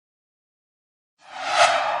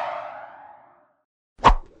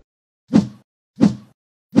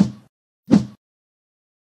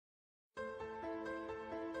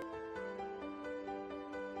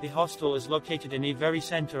The hostel is located in the very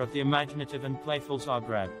center of the imaginative and playful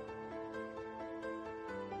Zagreb.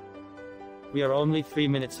 We are only 3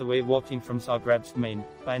 minutes away walking from Zagreb's main,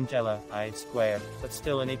 Jelačić square, but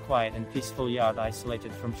still in a quiet and peaceful yard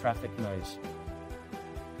isolated from traffic noise.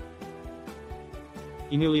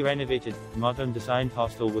 A newly renovated, modern designed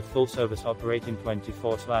hostel with full service operating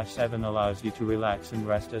 24/7 allows you to relax and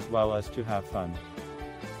rest as well as to have fun.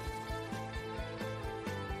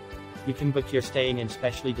 You can book your staying in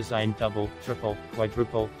specially designed double, triple,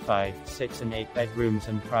 quadruple, 5, 6 and 8 bedrooms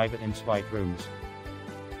and private ensuite rooms.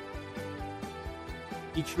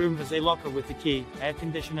 Each room has a locker with a key, air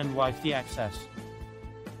condition and Wi-Fi access.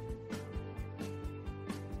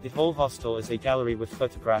 The whole hostel is a gallery with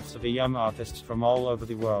photographs of young artists from all over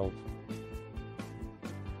the world.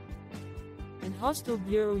 In Hostel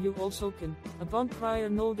Bureau you also can, upon prior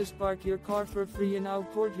notice, park your car for free in our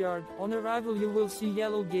courtyard. On arrival you will see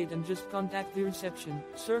yellow gate and just contact the reception.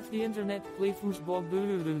 Surf the internet, play Foosball.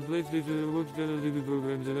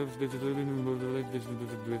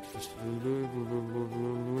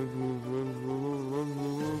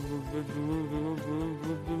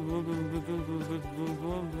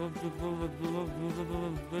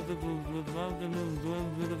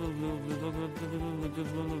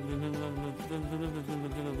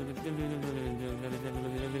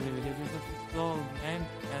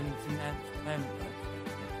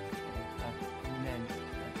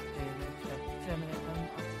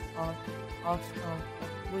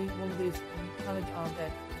 We always encourage our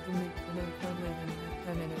guests to meet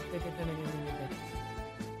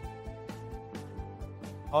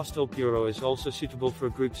Hostel Bureau is also suitable for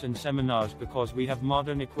groups and seminars because we have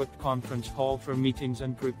modern equipped conference hall for meetings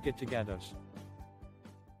and group get-togethers.